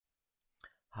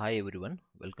Hi everyone,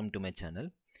 welcome to my channel.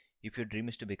 If your dream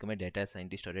is to become a data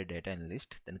scientist or a data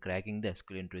analyst, then cracking the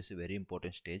SQL interview is a very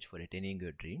important stage for attaining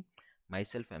your dream.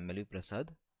 Myself, MLV Prasad.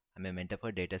 I'm a mentor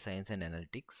for data science and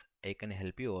analytics. I can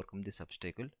help you overcome this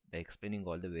obstacle by explaining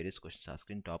all the various questions asked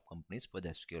in top companies for the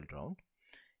SQL round,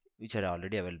 which are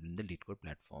already available in the LeetCode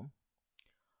platform.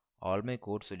 All my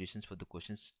code solutions for the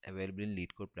questions available in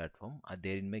LeetCode platform are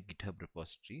there in my GitHub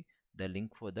repository. The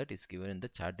link for that is given in the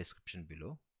chat description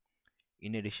below.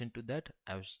 In addition to that,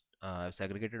 I've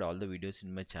segregated all the videos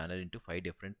in my channel into 5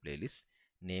 different playlists,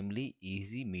 namely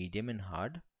easy, medium and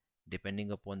hard, depending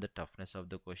upon the toughness of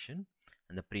the question,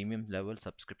 and the premium level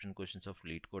subscription questions of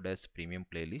LeetCode as premium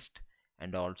playlist,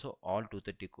 and also all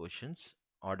 230 questions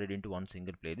ordered into one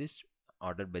single playlist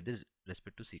ordered by the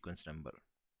respective sequence number.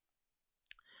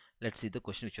 Let's see the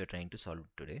question which we are trying to solve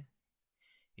today.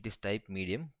 It is type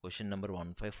medium, question number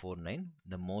 1549,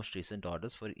 the most recent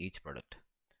orders for each product.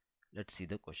 Let's see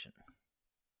the question.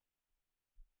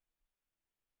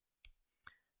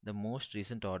 The most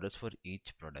recent orders for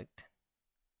each product.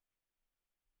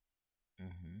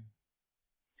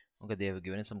 Okay, they have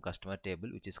given some customer table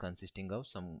which is consisting of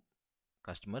some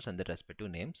customers and their respective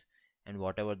names, and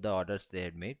whatever the orders they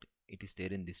had made, it is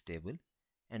there in this table,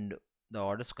 and the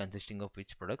orders consisting of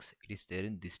which products, it is there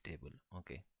in this table.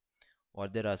 Okay,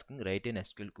 what they're asking, write an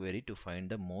SQL query to find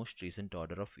the most recent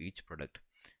order of each product.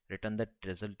 Return that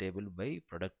result table by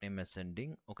product name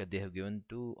ascending. Okay, they have given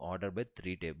to order by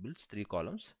 3 tables, 3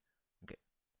 columns. Okay,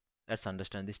 let's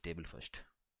understand this table first.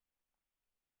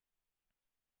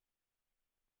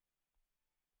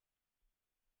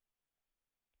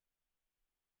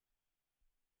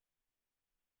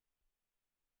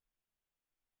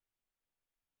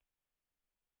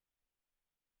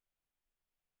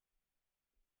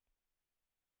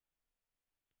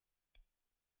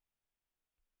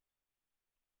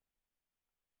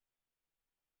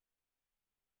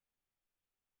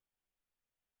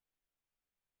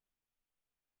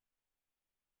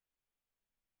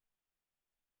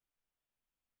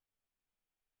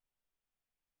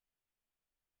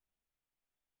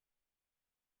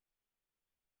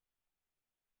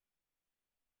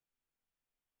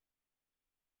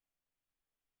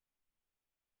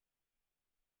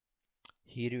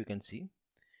 Here you can see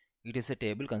it is a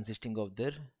table consisting of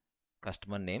their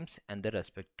customer names and their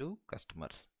respective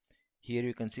customers. Here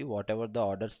you can see whatever the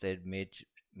orders they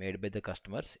made by the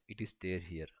customers, it is there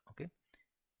here. Okay,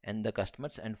 and the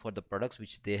customers, and for the products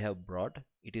which they have brought,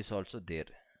 it is also there.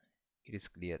 It is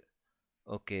clear.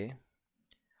 Okay,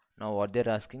 now what they're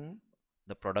asking,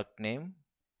 the product name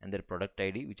and their product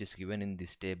ID which is given in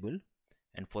this table,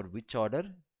 and for which order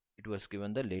it was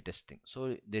given the latest thing.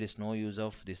 So there is no use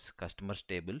of this customers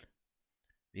table.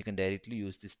 We can directly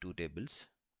use these two tables.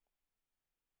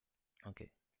 Okay,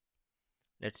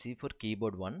 let's see for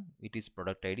keyboard 1, it is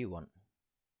product ID 1.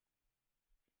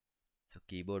 So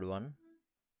keyboard 1,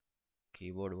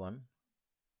 keyboard 1,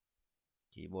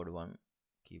 keyboard 1,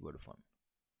 keyboard 1.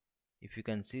 If you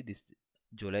can see this,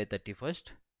 July 31st,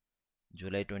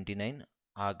 July 29,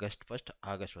 August 1st,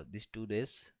 August 1st. These 2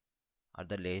 days are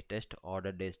the latest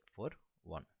order days for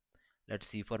 1. Let's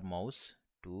see for mouse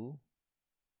 2,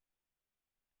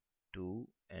 2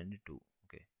 and 2.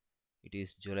 Okay, it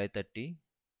is July 30,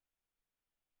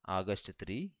 August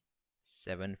 3,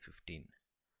 7:15.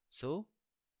 So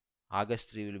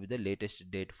August 3 will be the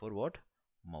latest date for what?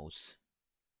 Mouse.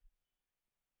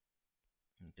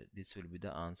 Okay, this will be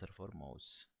the answer for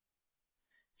mouse.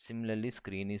 Similarly,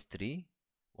 screen is 3,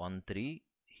 1, 3.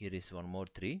 Here is one more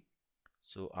 3.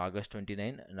 So August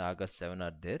 29 and August 7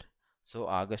 are there. So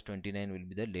August 29 will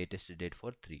be the latest date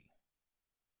for 3.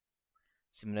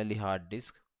 Similarly, hard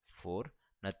disk 4,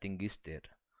 nothing is there.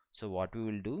 So what we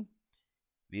will do,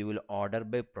 we will order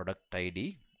by product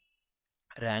ID,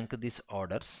 rank these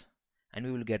orders, and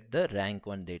we will get the rank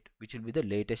 1 date, which will be the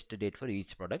latest date for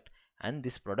each product. And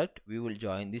this product we will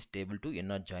join this table to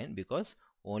not join, because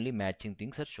only matching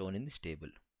things are shown in this table.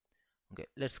 Okay,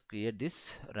 let's create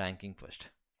this ranking first.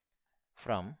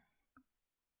 From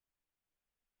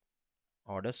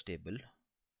orders table,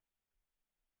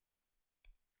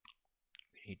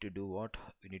 we need to do what?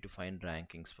 We need to find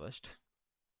rankings first.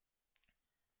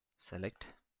 Select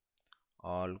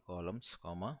all columns,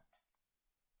 comma,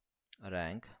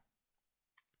 rank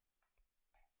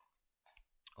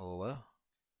over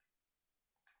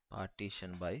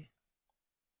partition by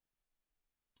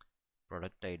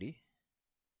product ID,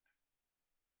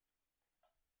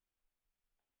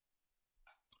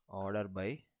 order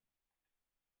by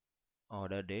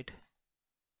order date,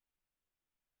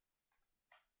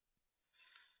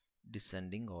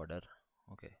 descending order.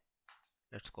 Okay,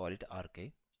 let's call it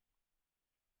RK.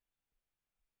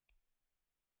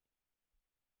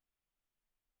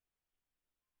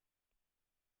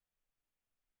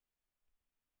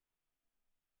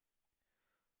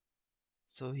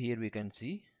 So here we can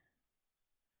see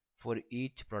for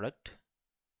each product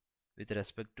with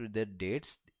respect to their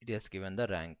dates, it has given the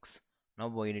ranks. Now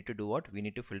we need to do what? We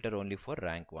need to filter only for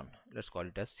rank 1. Let's call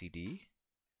it as CTE.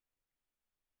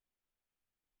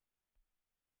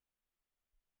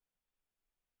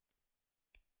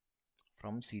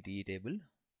 From CTE table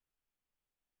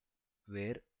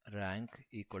where rank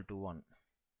equal to 1.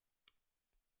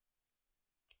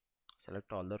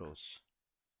 Select all the rows.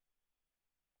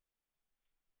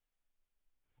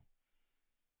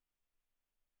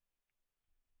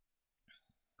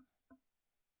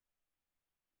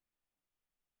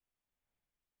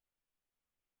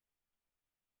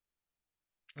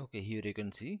 Okay, here you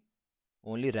can see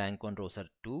only rank 1 rows are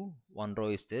 2. One row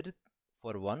is there.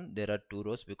 For 1 there are 2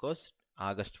 rows because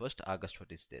August 1st, August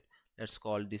 1st is there. Let's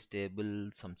call this table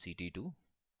some CT2.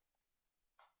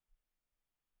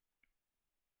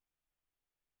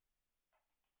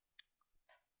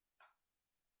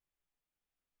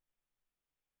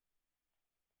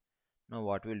 Now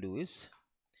what we'll do is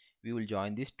we will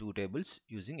join these two tables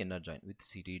using inner join with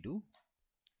CT2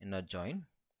 inner join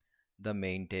the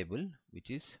main table, which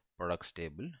is products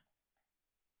table.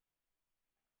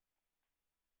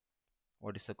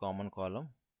 What is the common column?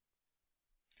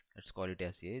 Let's call it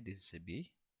as A. This is a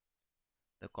B.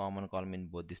 The common column in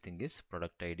both this thing is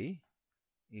product ID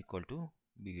equal to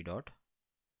B dot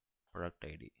product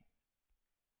ID,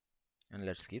 and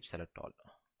let's keep select all.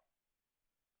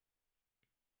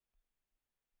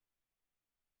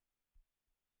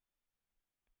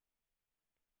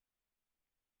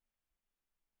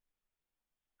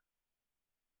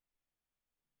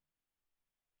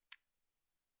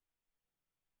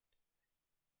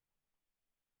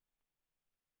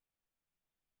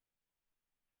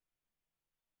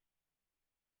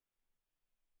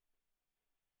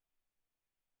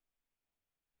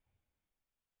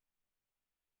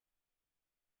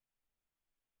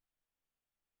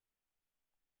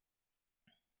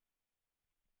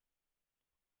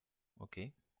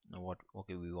 Okay, now what?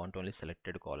 Okay, we want only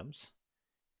selected columns.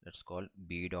 Let's call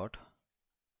B dot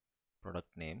product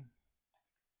name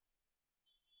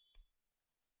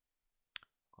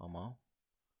comma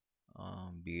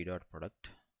B dot product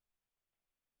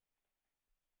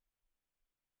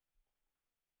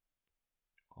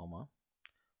comma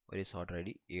where is order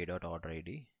ID? A dot order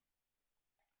ID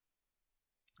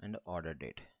and order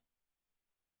date.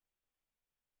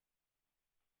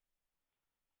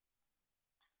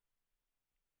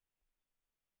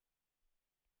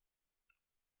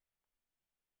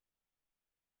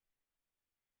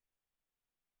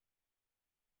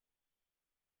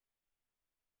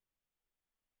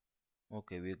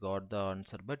 Okay, we got the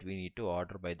answer, but we need to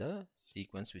order by the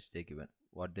sequence which they given.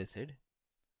 What they said,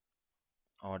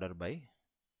 order by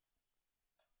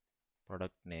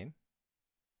product name.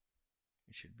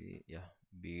 It should be, yeah,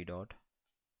 B dot,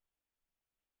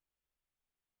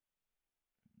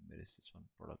 where is this one,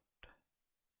 product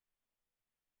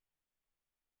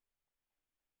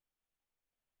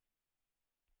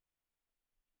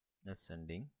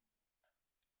ascending,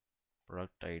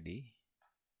 product ID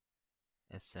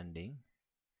ascending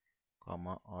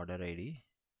comma order ID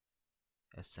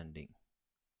ascending.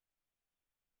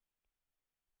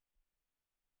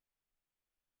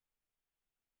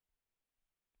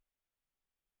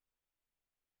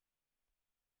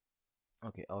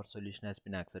 Okay, our solution has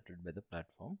been accepted by the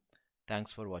platform.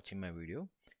 Thanks for watching my video.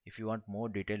 If you want more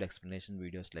detailed explanation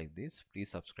videos like this,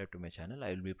 please subscribe to my channel. I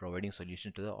will be providing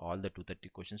solutions to all the 230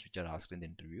 questions which are asked in the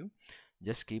interview.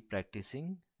 Just keep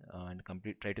practicing and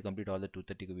try to complete all the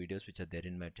 230 videos which are there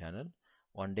in my channel.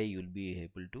 One day you will be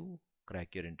able to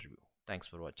crack your interview. Thanks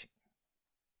for watching.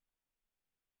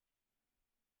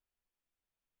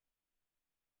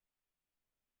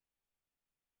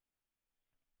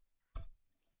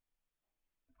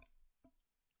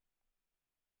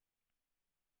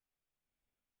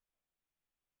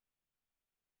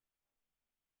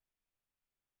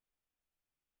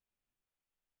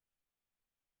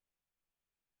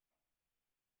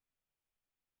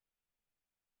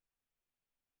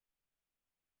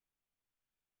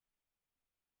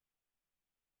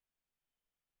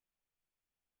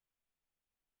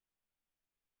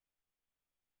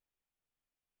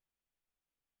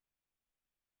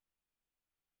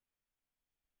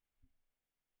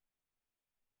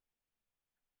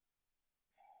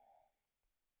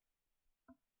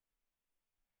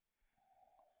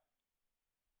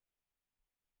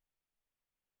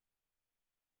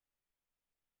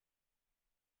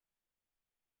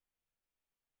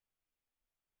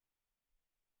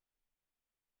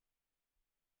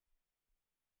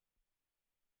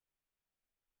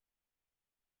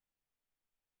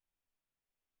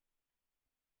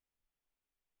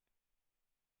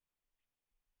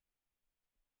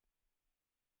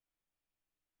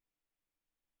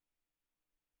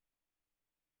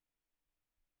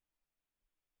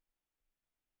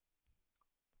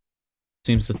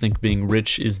 seems to think being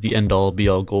rich is the end-all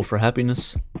be-all goal for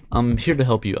happiness, I'm here to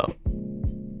help you out.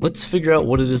 Let's figure out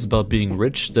what it is about being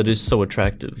rich that is so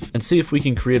attractive, and see if we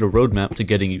can create a roadmap to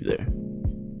getting you there.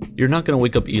 You're not going to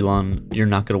wake up Elon, you're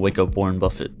not going to wake up Warren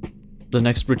Buffett. The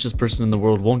next richest person in the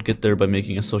world won't get there by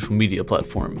making a social media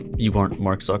platform. You aren't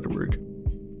Mark Zuckerberg.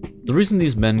 The reason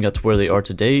these men got to where they are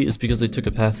today is because they took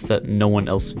a path that no one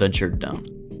else ventured down.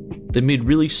 They made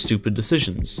really stupid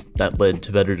decisions that led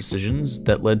to better decisions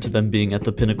that led to them being at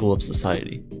the pinnacle of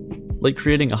society. Like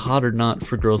creating a hot or not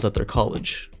for girls at their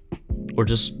college. Or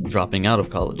just dropping out of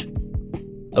college.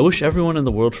 I wish everyone in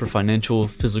the world for financial,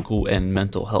 physical, and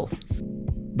mental health.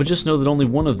 But just know that only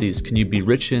one of these can you be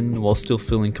rich in while still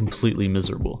feeling completely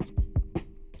miserable.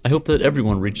 I hope that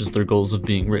everyone reaches their goals of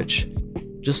being rich,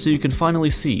 just so you can finally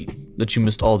see that you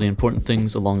missed all the important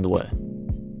things along the way.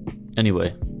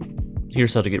 Anyway,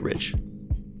 here's how to get rich.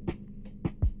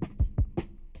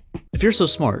 If you're so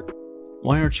smart,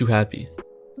 why aren't you happy?